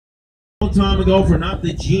long time ago for not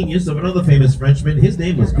the genius of another famous Frenchman. His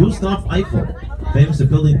name was Gustave Eiffel, famous for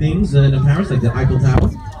building things in Paris like the Eiffel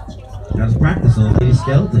Tower. Got his practice on a lady's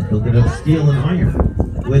skeleton, built it of steel and iron.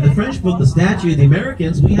 When the French built the statue of the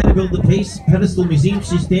Americans, we had to build the pedestal museum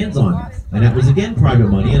she stands on. And that was again private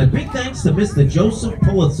money. And a big thanks to Mr. Joseph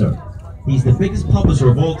Pulitzer. He's the biggest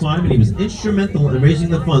publisher of all time, and he was instrumental in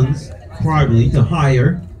raising the funds privately to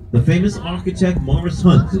hire the famous architect Morris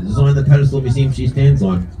Hunt to design the pedestal museum she stands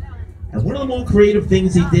on. And one of the more creative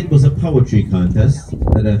things he did was a poetry contest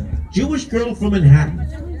that a Jewish girl from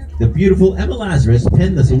Manhattan, the beautiful Emma Lazarus,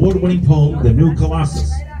 penned this award-winning poem, The New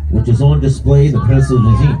Colossus, which is on display in the pedestal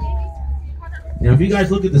museum. Now, if you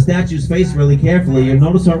guys look at the statue's face really carefully, you'll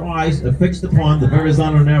notice her eyes are fixed upon the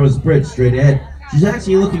Verrazano Narrows Bridge straight ahead. She's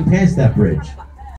actually looking past that bridge.